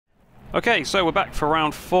Okay, so we're back for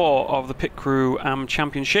round 4 of the Pit Crew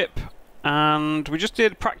Championship, and we just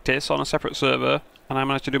did practice on a separate server, and I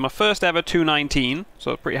managed to do my first ever 2:19,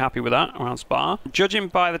 so I was pretty happy with that around Spa. Judging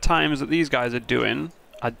by the times that these guys are doing,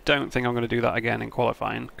 I don't think I'm going to do that again in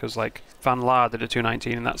qualifying, because like Van Laar did a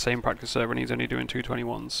 2:19 in that same practice server, and he's only doing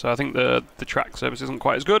 2:21s, so I think the track service isn't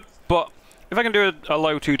quite as good, but if I can do a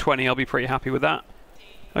low 2:20, I'll be pretty happy with that.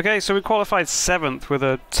 Okay, so we qualified 7th with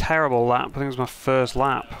a terrible lap. I think it was my first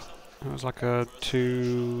lap. It was like a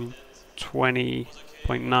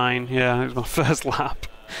 2:20.9. Yeah, it was my first lap.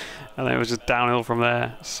 And then it was just downhill from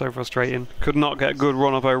there. So frustrating. Could not get a good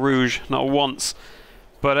run up Eau Rouge, not once.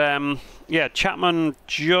 But yeah, Chapman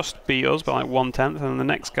just beat us by like 1/10, and then the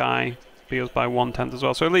next guy beat us by 1/10 as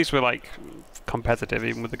well. So at least we're like competitive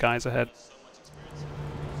even with the guys ahead.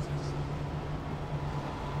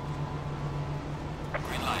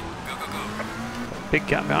 Green line. Go, go, go. Big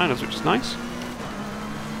gap behind us, which is nice.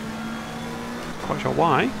 Quite sure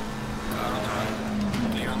why. Car on the right.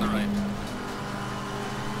 Clear on the right.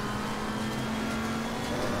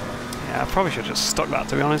 Yeah, I probably should have just stuck that,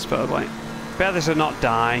 to be honest, but I'd like better this would not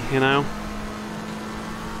die, you know.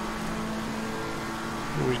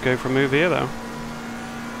 We should go for a move here though.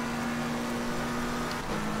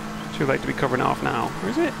 Too late to be covering off now. Or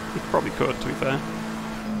is it? You probably could, to be fair.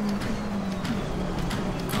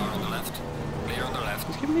 Car on the left. Clear on the left.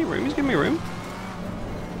 He's giving me room, he's giving me room.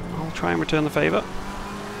 I'll try and return the favour.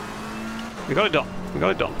 We got it done. We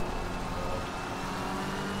got it done.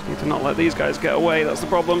 Need to not let these guys get away, that's the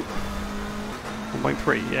problem.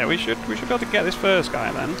 1.3. Yeah, we should be able to get this first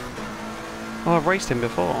guy then. Oh, I've raced him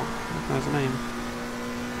before. There's the name.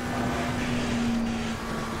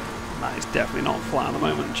 That is definitely not flat at the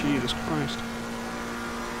moment. Jesus Christ.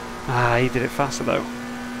 Ah, he did it faster though.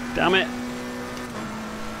 Damn it.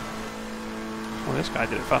 Oh, this guy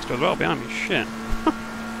did it faster as well behind me. Shit.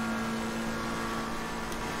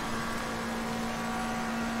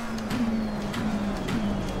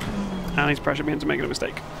 And he's pressured me into making a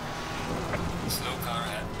mistake. Slow car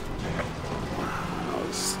ahead. That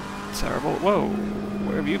was terrible. Whoa,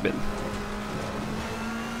 where have you been?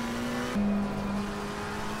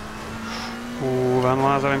 Oh, Van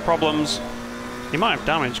Laar's having problems. He might have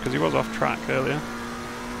damage because he was off track earlier.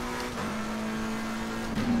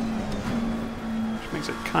 Which makes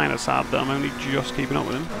it kind of sad that I'm only just keeping up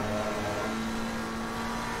with him.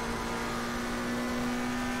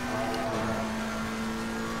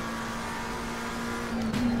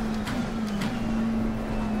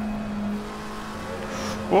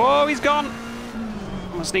 Whoa, he's gone!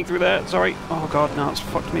 I'm gonna sneak through there, sorry. Oh god, no, it's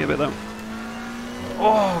fucked me a bit though.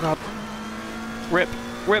 Oh god. Rip.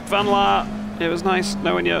 Rip Van Laar. It was nice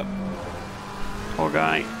knowing you. Poor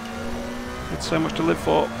guy. Had so much to live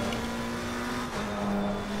for.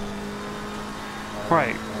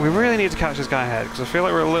 Right, we really need to catch this guy ahead, because I feel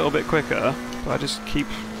like we're a little bit quicker, but I just keep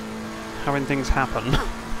having things happen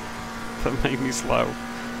that make me slow.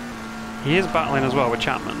 He is battling as well with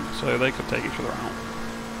Chapman, so they could take each other out.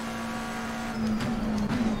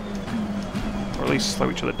 Or at least slow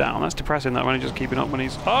each other down. That's depressing that when he's just keeping up when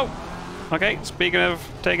he's... Oh! Okay, speaking of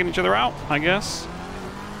taking each other out, I guess.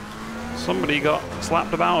 Somebody got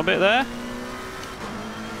slapped about a bit there.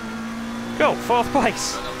 Cool, 4th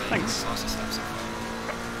place. Thanks.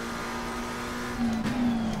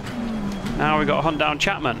 Now we've got to hunt down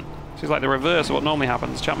Chapman. This is like the reverse of what normally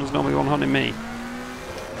happens. Chapman's normally the one hunting me.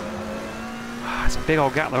 It's a big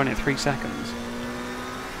old gap though, isn't it? 3 seconds.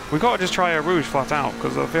 We've got to just try a Rouge flat out,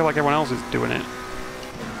 because I feel like everyone else is doing it.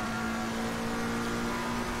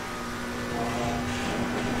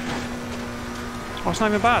 Oh, it's not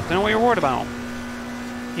even bad. Don't know what you're worried about.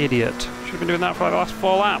 Idiot. Should have been doing that for like the last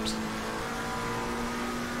 4 laps.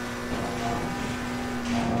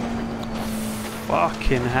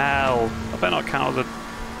 Fucking hell. I better not count as a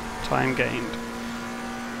time gained.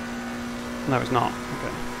 No, it's not.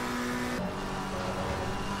 Okay.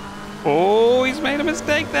 Oh, he's made a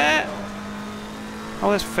mistake there. Oh,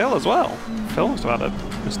 there's Phil as well. Phil must have had a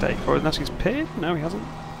mistake. Or unless he's pitted? No, he hasn't.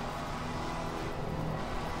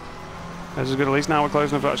 This is good. At least now we're close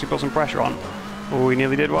enough to actually put some pressure on. Oh, he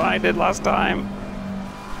nearly did what I did last time.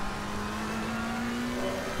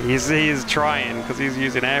 He's trying, because he's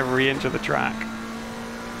using every inch of the track.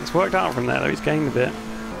 It's worked out from there, though. He's gained a bit.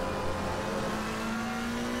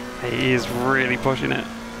 He is really pushing it.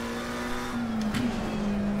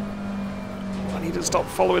 I need to stop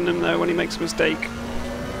following him, though, when he makes a mistake.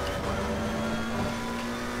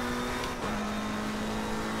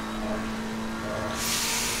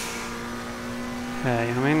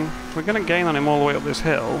 Okay, I mean, we're going to gain on him all the way up this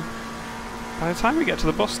hill. By the time we get to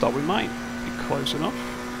the bus stop, we might be close enough.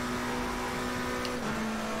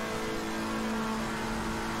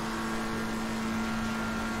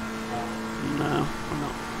 No, we're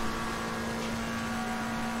not.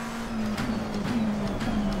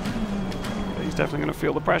 But he's definitely going to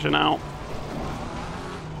feel the pressure now.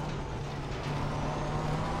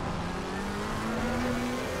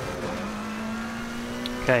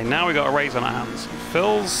 Okay, now we got a race on our hands.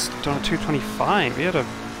 Phil's done a 225. He had a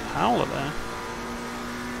howler there.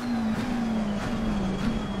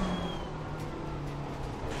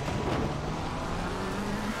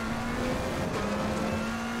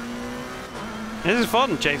 This is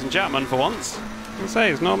fun, chasing Chapman for once. I can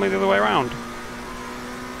say, it's normally the other way around.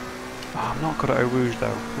 Oh, I'm not good at Eau Rouge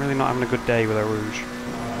though. Really not having a good day with Eau Rouge.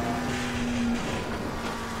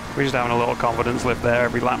 We're just having a little confidence lift there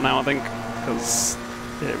every lap now, I think, because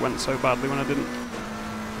it went so badly when I didn't.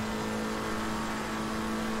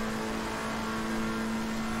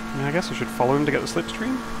 I mean, I guess I should follow him to get the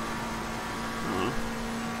slipstream. Oh.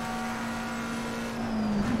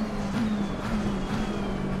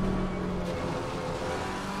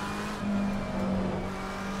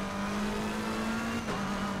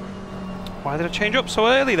 Why did I change up so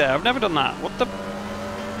early there? I've never done that. What the...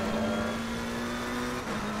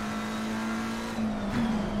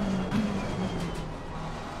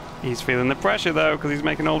 He's feeling the pressure though, because he's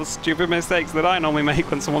making all the stupid mistakes that I normally make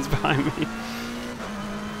when someone's behind me.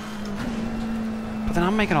 But then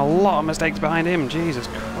I'm making a lot of mistakes behind him. Jesus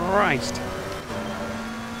Christ.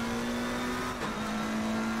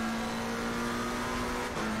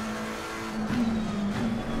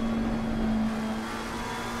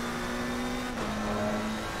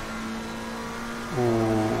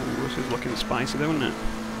 Ooh, this is looking spicy though, isn't it?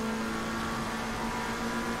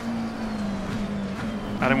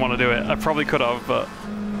 I didn't want to do it. I probably could have, but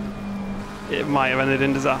it might have ended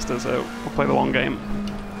in disaster, so we'll play the long game.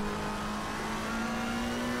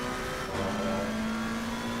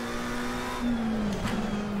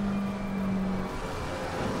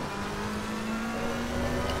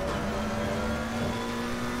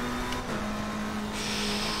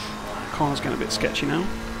 The corner's getting a bit sketchy now.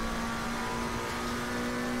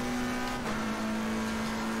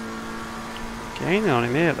 Gaining on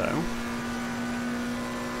him here, though.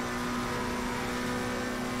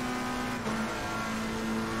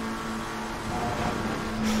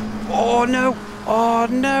 Oh no! Oh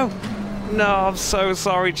no! No, I'm so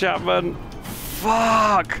sorry, Chapman.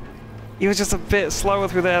 Fuck! He was just a bit slower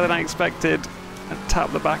through there than I expected. I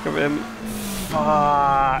tapped the back of him.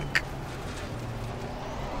 Fuck!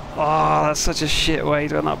 Oh, that's such a shit way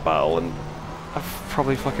to end that battle, and I've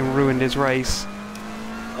probably fucking ruined his race.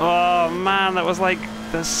 Oh man, that was like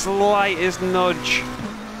the slightest nudge.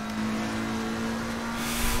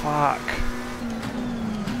 Fuck.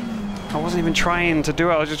 I wasn't even trying to do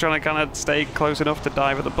it, I was just trying to kind of stay close enough to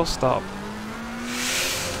dive at the bus stop.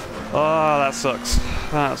 Oh, that sucks.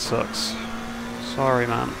 That sucks. Sorry,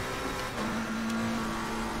 man.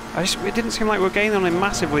 It didn't seem like we were gaining on him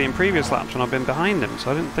massively in previous laps when I've been behind him,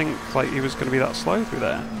 so I didn't think like he was going to be that slow through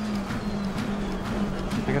there.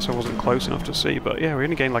 I guess I wasn't close enough to see, but yeah, we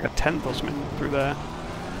only gained like a tenth or something through there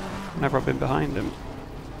whenever I've been behind him.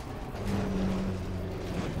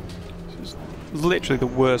 Literally the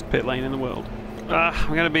worst pit lane in the world.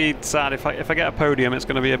 I'm going to be sad if I get a podium. It's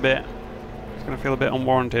going to be it's going to feel a bit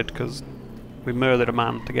unwarranted because we murdered a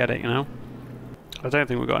man to get it, you know. I don't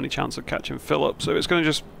think we've got any chance of catching Philip, so it's going to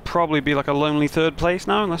just probably be like a lonely third place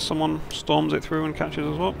now unless someone storms it through and catches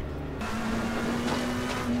us up.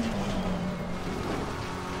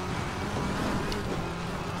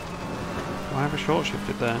 Why have I short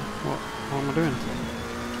shifted there? What am I doing?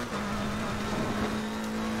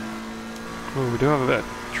 Oh, we do have a bit of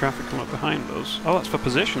traffic coming up behind us. Oh, that's for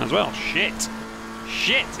position as well. Shit!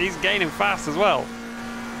 Shit! He's gaining fast as well.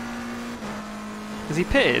 Has he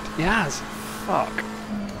pitted? He has. Fuck.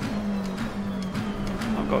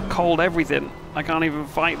 I've got cold everything. I can't even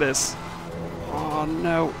fight this. Oh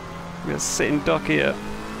no. We're sitting duck here.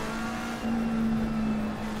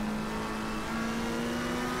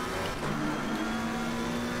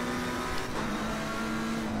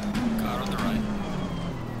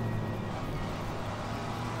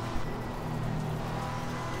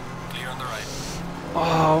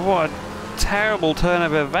 Oh, what a terrible turn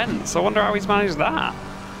of events. I wonder how he's managed that.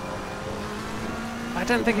 I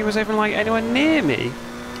don't think he was even like anywhere near me.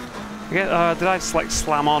 Did I just like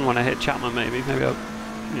slam on when I hit Chapman maybe? Maybe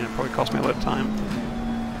probably cost me a little time.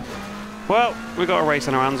 Well, we've got a race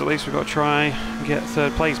on our hands at least. We've got to try and get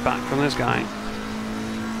third place back from this guy.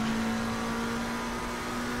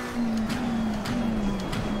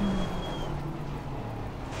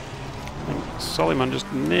 Soliman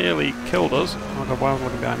just nearly killed us. Oh my god, why was I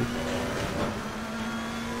looking behind me?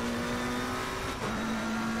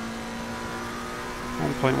 Oh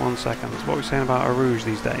 1.1 seconds. What are we saying about a Rouge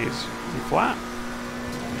these days? Is he flat?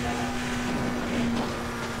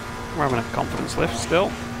 We're having a confidence lift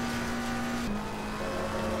still.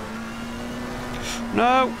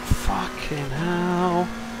 No! Fucking hell.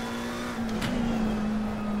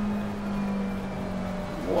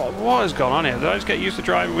 What has gone on here? Did I just get used to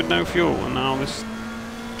driving with no fuel and now this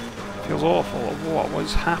feels awful? What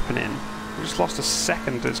was happening? We just lost a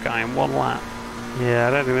second to this guy in one lap. Yeah,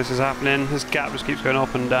 I don't think this is happening. This gap just keeps going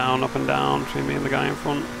up and down between me and the guy in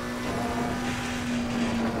front.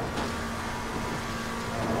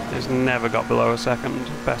 It's never got below a second.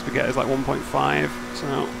 Best we get is like 1.5.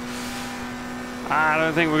 So I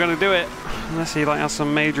don't think we're going to do it unless he like has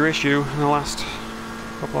some major issue in the last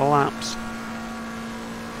couple of laps.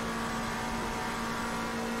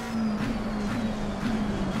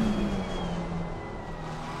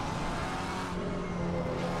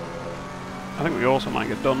 I think we also might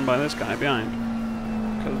get done by this guy behind,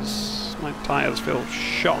 because my tyres feel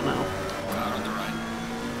shot now. Car on the right.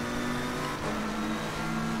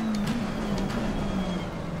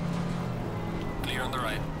 Clear on the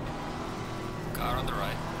right. Car on the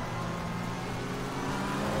right.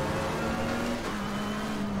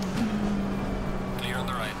 Clear on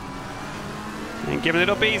the right. I ain't giving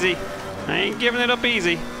it up easy. I ain't giving it up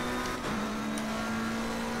easy.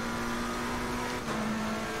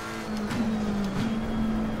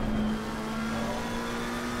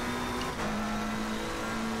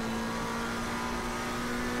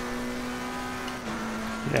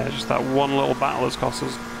 Yeah, just that one little battle has cost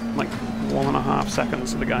us like 1.5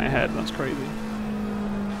 seconds to the guy ahead. That's crazy.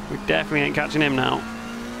 We definitely ain't catching him now.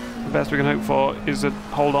 The best we can hope for is to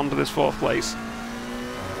hold on to this 4th place.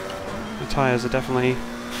 The tyres are definitely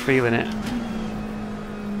feeling it.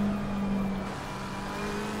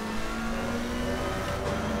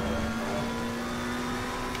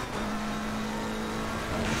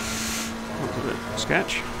 That's a bit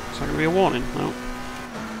sketch. Is that going to be a warning? No.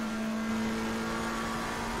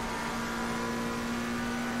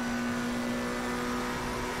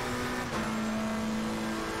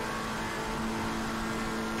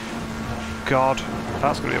 God,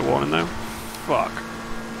 that's going to be a warning though. Fuck.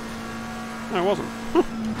 No, it wasn't.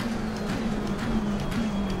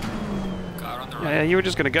 Car on the right. Yeah, you were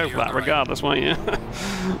just going to go for that regardless, weren't you?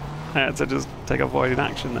 I had to just take avoiding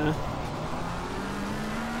action there.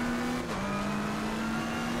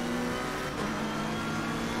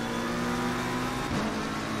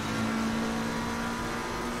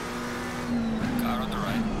 Car on the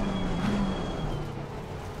right.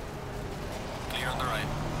 Clear on the right.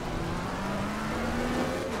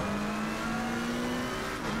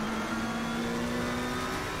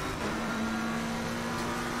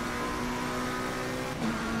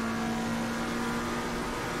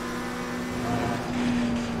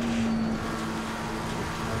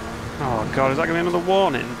 Oh god, is that going to be another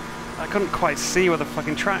warning? I couldn't quite see where the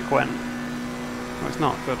fucking track went. Oh, it's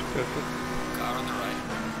not. Good, good, good. Car on the right.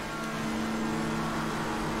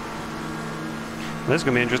 This is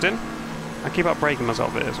going to be interesting. I keep up braking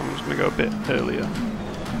myself here, so I'm just going to go a bit earlier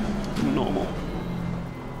than normal.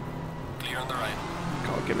 Clear on the right.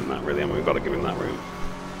 Gotta give him that, really, and we've got to give him that room.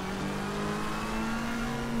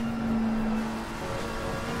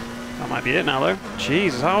 That might be it now, though.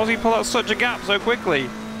 Jesus, how does he pull out such a gap so quickly?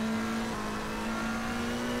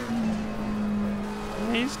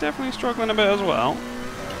 He's definitely struggling a bit as well.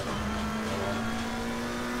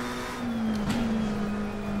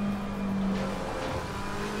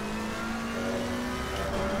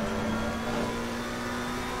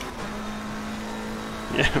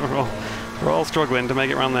 Yeah, we're all struggling to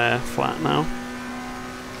make it around there flat now.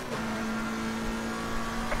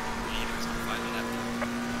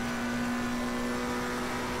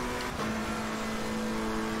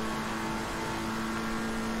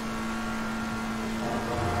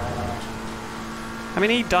 I mean,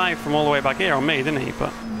 he dived from all the way back here on me, didn't he?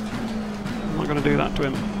 But I'm not going to do that to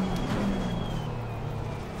him.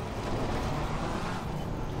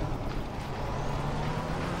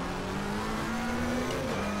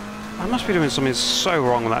 I must be doing something so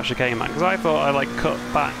wrong with that chicane, man, because I thought I like cut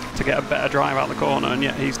back to get a better drive out the corner, and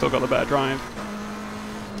yet he's still got the better drive.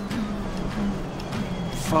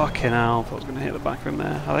 Fucking hell, I thought I was going to hit the back of him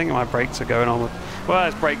there. I think my brakes are going on with... Well,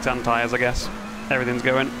 it's brakes and tyres, I guess. Everything's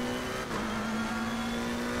going.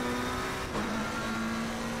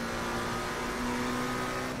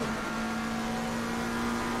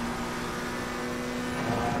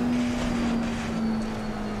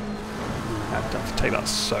 I'd have to take that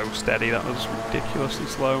so steady, that was ridiculously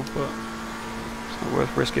slow, but it's not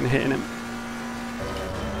worth risking hitting him.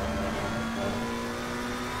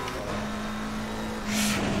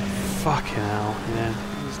 fucking hell. Yeah,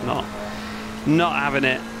 he's not having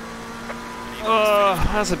it. Oh,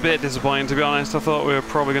 that's a bit disappointing, to be honest. I thought we were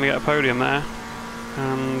probably going to get a podium there.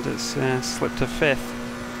 And it's slipped to 5th.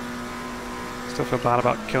 Still feel bad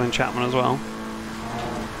about killing Chapman as well.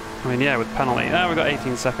 I mean, yeah, with penalty. We've got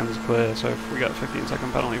 18 seconds clear, so if we get a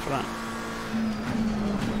 15-second penalty for that.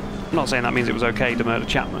 I'm not saying that means it was okay to murder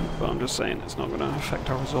Chapman, but I'm just saying it's not going to affect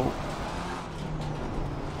our result.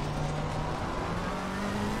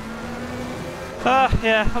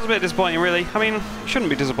 Yeah, that was a bit disappointing, really. I mean, it shouldn't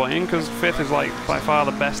be disappointing, because 5th is, like, by far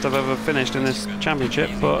the best I've ever finished in this championship,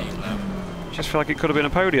 but I just feel like it could have been a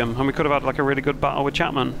podium, and we could have had, like, a really good battle with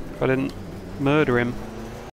Chapman if I didn't murder him.